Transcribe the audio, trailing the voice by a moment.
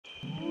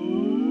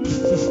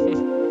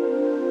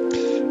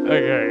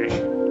Okay.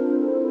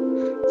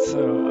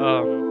 So,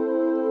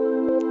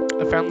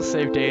 I found the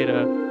save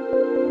data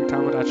for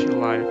Tomodachi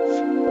Life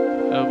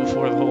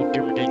before the whole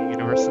Gamer Gang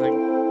Universe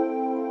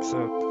thing.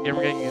 So,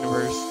 Gamer Gang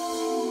Universe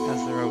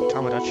has their own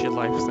Tomodachi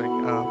Life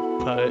thing,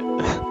 but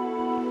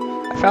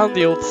I found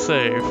the old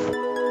save.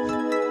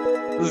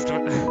 It's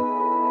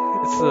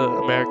the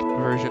American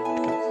version.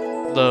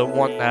 The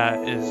one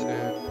that is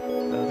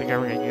in the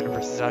Gamer Gang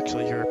Universe is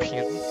actually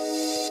European.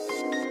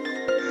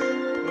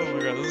 Oh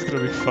my god, this is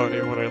gonna be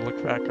funny when I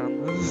look back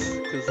on this,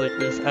 because like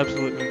there's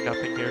absolutely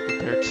nothing here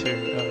compared to the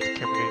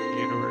Gamer Gang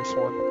Universe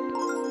one.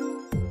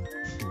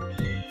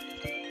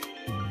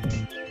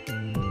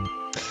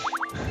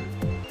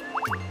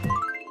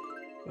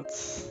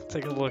 Let's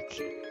take a look.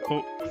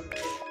 Oh.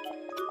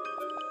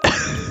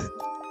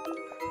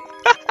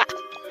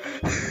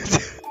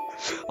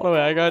 Oh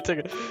wait, I gotta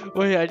take a.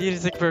 Wait, I need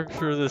to take a break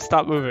for this.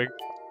 Stop moving.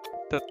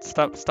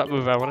 Stop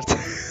moving. I want to.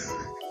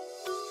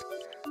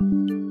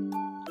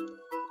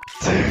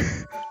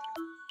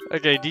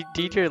 Okay,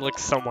 DJ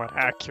looks somewhat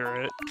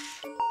accurate,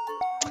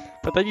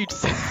 but then you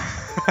just.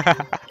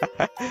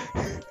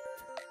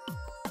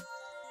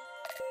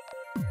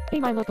 Hey,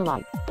 my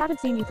lookalike. Haven't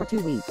seen you for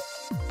 2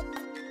 weeks.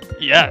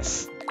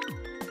 Yes.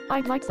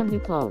 I'd like some new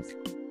clothes.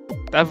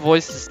 That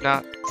voice does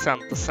not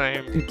sound the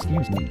same.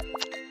 Excuse me.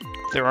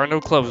 There are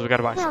no clothes. We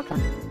gotta buy some.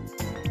 Welcome.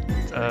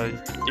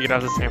 You can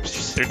have this hamster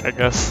suit, I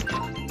guess.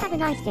 Have a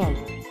nice day.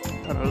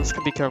 I don't know, this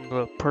could become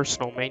the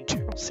personal main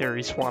channel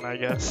series one, I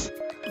guess.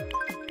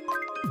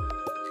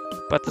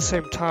 But at the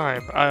same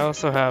time, I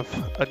also have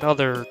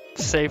another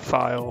save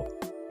file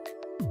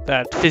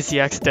that Fizzy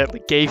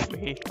accidentally gave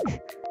me.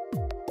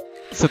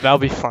 So that'll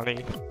be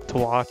funny to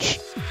watch.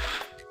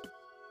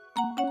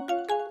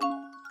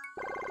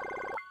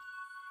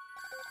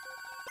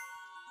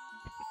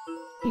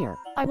 Here,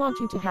 I want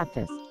you to have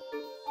this.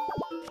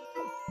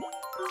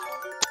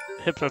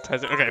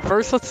 Hypnotizer. Okay,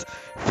 first let's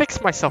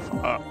fix myself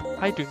up.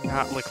 I do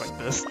not look like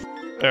this.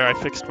 There, I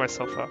fixed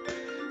myself up.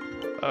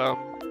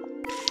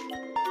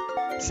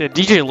 See,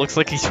 DJ looks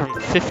like he's from the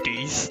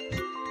 50s.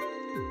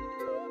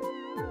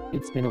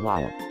 It's been a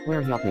while.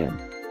 Where you been?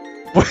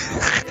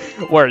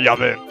 Where y'all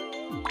been?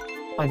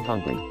 I'm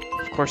hungry.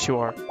 Of course you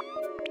are.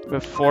 We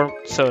have 4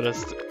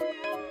 sodas.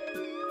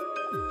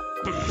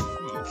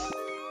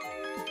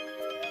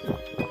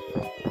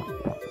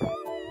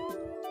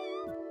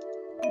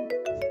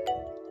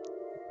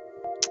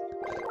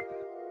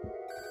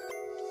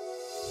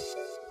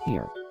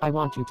 Here, I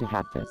want you to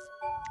have this.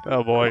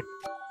 Oh boy.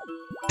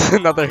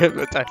 Another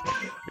hypnotize.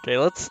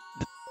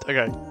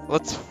 Okay,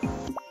 let's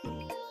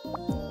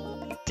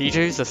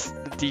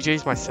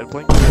DJ's my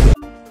sibling.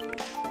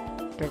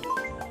 Okay.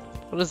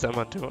 What is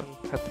Emma doing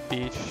at the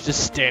beach? She's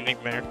just standing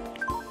there.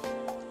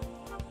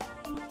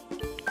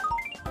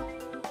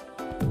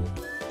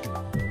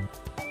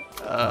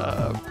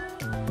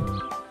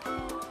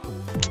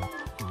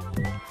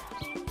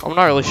 I'm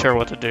not really sure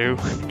what to do.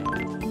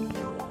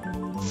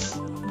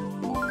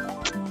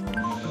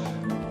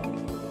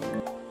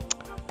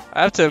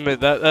 I have to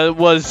admit that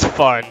was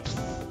fun.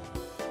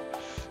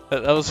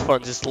 That was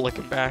fun just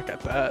looking back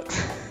at that.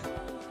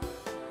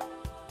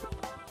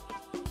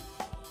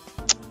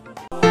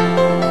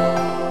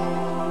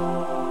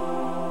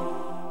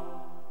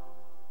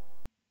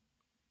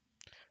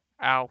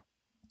 Ow.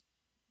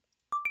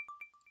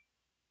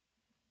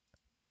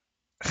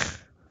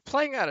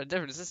 Playing out a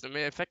different system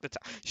may affect the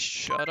time.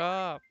 Shut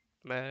up,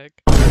 Meg.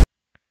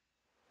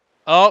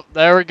 Oh,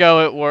 there we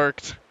go, it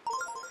worked.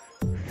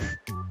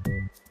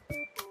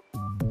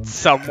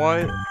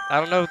 Somewhat. I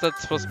don't know if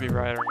that's supposed to be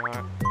right or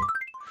not.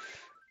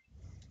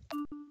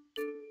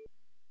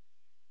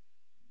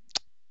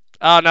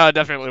 Oh no, it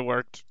definitely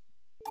worked.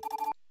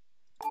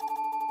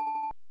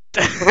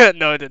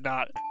 No, it did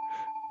not.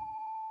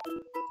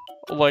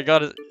 Oh my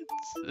god,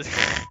 it's...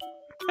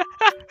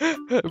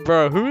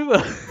 Bro, who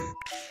the...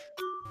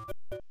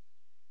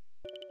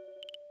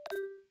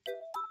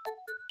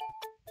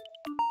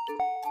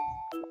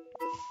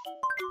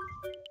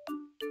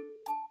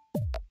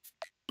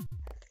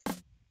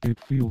 It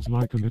feels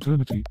like an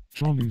eternity,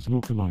 Charlie's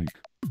lookalike.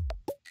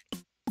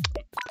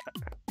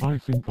 I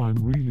think I'm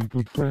really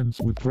good friends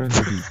with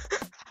Frenzy.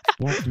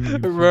 What do you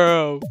think?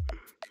 Bro.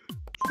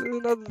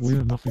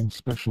 We're nothing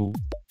special.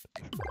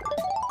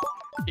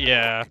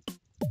 Yeah.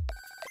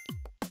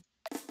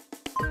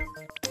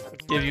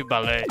 Give you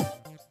ballet.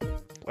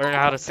 Learn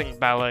how to sing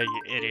ballet,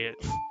 you idiot.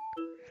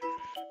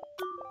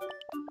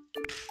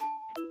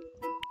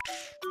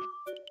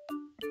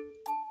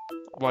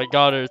 Oh my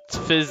god, it's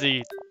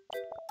Fizzy.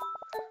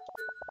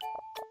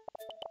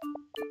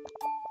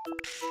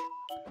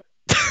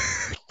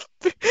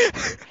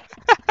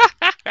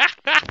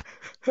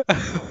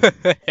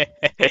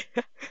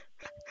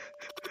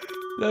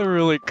 That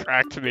really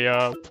cracked me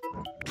up.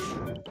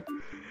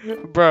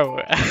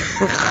 Bro.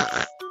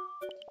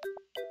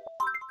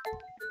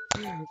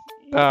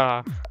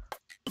 Nah.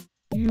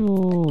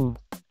 You,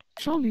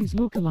 Charlie's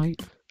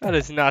lookalike. That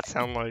does not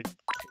sound like...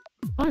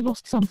 I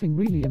lost something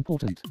really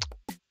important.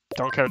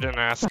 Don't care, didn't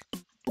ask.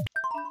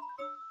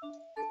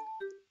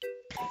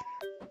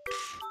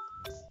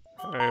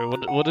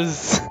 What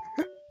is?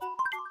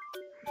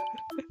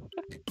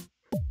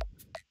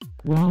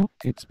 Wow,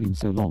 it's been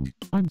so long.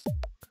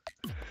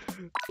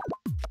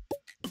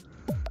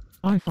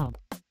 I found.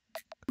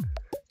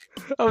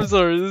 I'm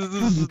sorry.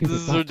 Can you give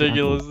This it is back to Apple?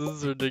 ridiculous. This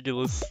is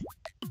ridiculous.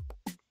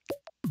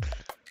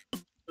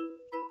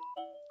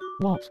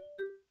 What?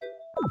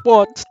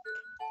 What?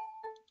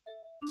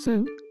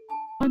 So?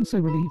 I'm so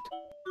relieved.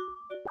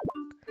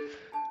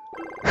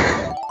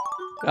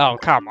 Oh,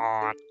 come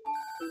on.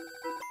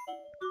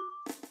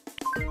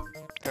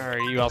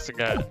 Alright, you also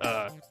got,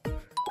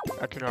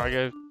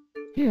 Akunage.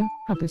 Here,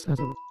 have this as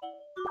a.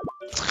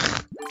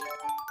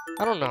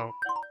 I don't know.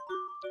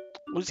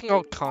 Losing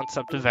all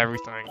concept of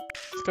everything.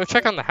 Let's go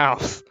check on the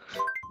house.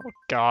 Oh,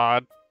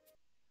 God.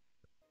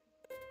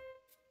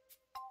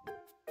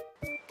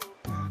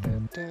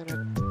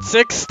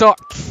 Six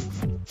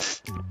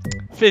stars!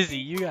 Fizzy,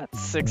 you got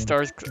 6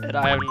 stars and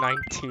I have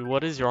 19.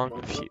 What is wrong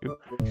with you?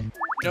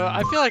 No,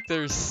 I feel like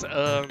there's,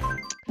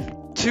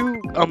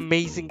 2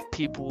 amazing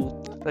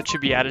people that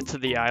should be added to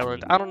the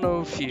island. I don't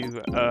know if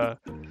you,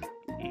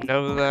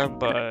 know them,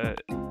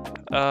 but,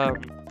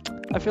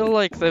 I feel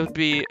like they would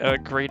be a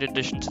great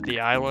addition to the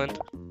island.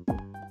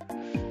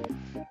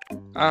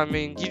 I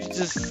mean, you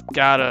just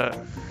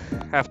gotta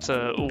have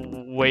to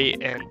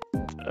wait and,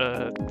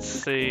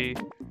 see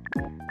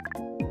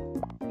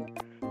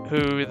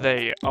who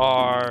they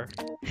are.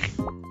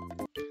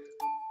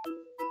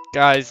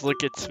 Guys,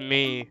 look, it's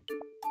me.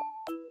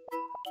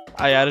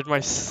 I added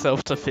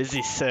myself to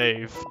Fizzy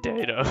save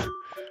data.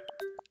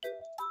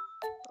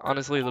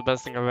 Honestly, the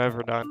best thing I've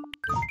ever done.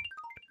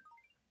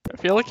 I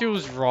feel like it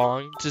was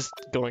wrong just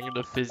going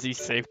into Fizzy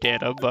save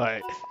data,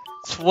 but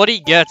it's what he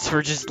gets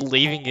for just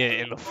leaving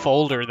it in the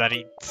folder that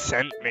he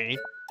sent me.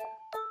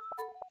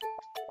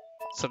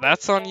 So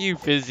that's on you,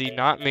 Fizzy,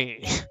 not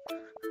me.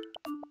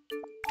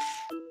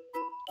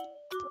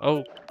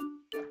 Oh.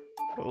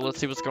 Well, let's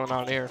see what's going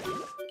on here.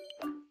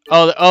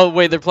 Oh,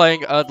 wait, they're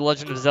playing The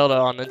Legend of Zelda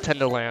on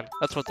Nintendo Land.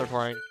 That's what they're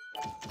playing.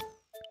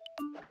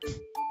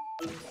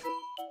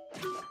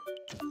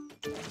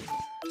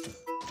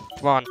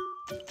 Come on.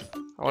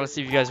 I want to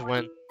see if you guys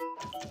win.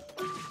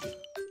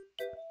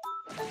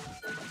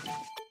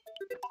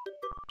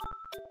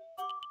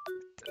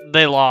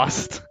 They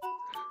lost.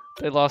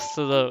 They lost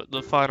to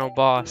the final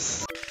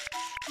boss.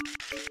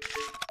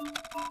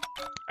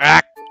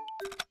 Ah!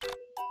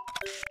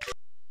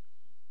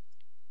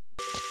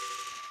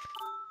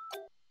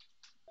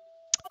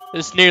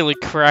 This nearly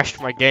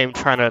crashed my game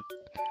trying to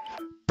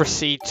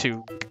proceed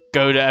to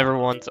go to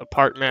everyone's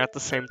apartment at the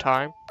same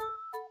time.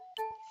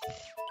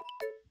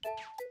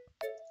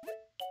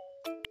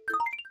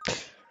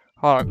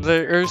 Hold on,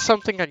 there's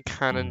something I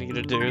kind of need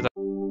to do.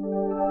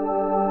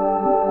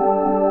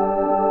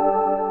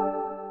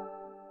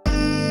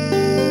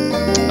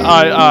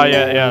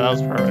 Yeah, that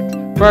was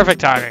perfect. Perfect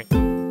timing.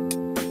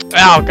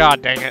 Oh,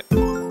 god dang it.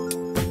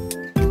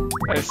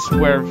 I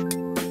swear.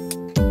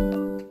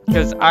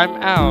 Because I'm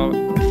out,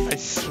 I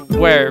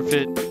swear if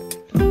it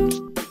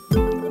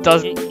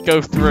doesn't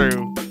go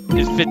through,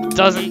 if it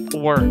doesn't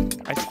work.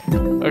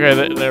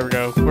 Okay, there we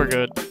go. We're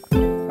good.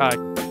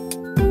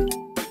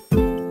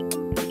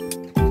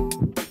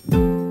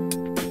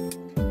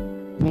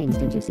 Names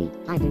don't you see?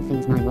 I do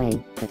things my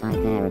way, but I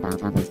care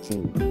about others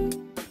too.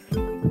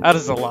 That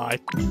is a lie.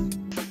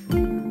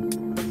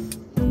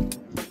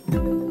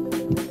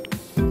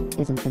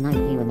 Isn't the night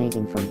view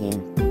amazing from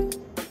here?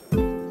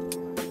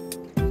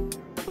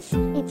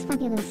 It's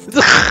fabulous.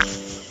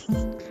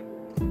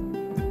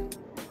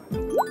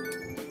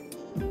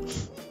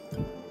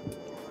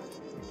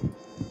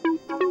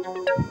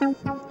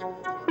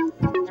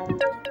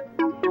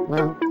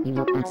 Well, you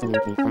look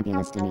absolutely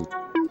fabulous to me.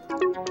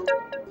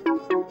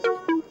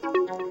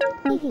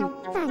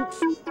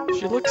 Thanks.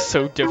 She looks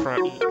so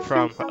different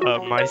from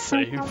my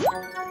save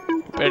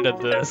compared to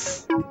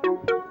this.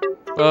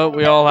 But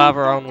we all have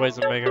our own ways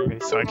of making me,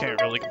 so I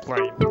can't really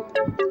complain.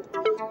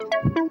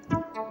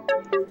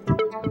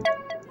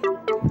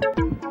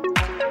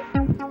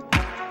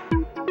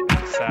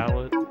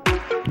 Salad.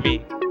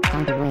 Me.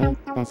 By the way,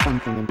 there's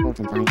something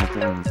important I have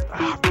to ask.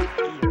 Ah,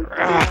 my ear.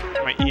 Ah,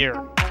 my ear.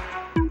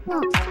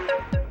 What?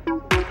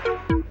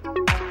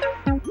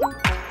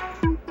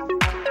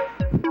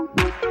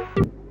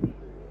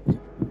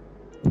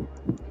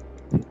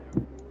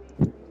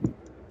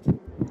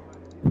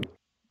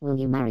 Will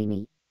you marry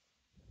me?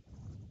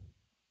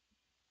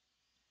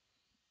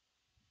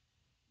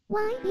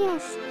 Why,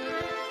 yes.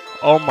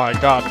 Oh my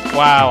god.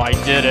 Wow, I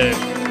did it.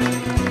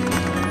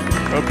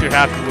 Hope you're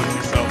happy with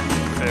yourself.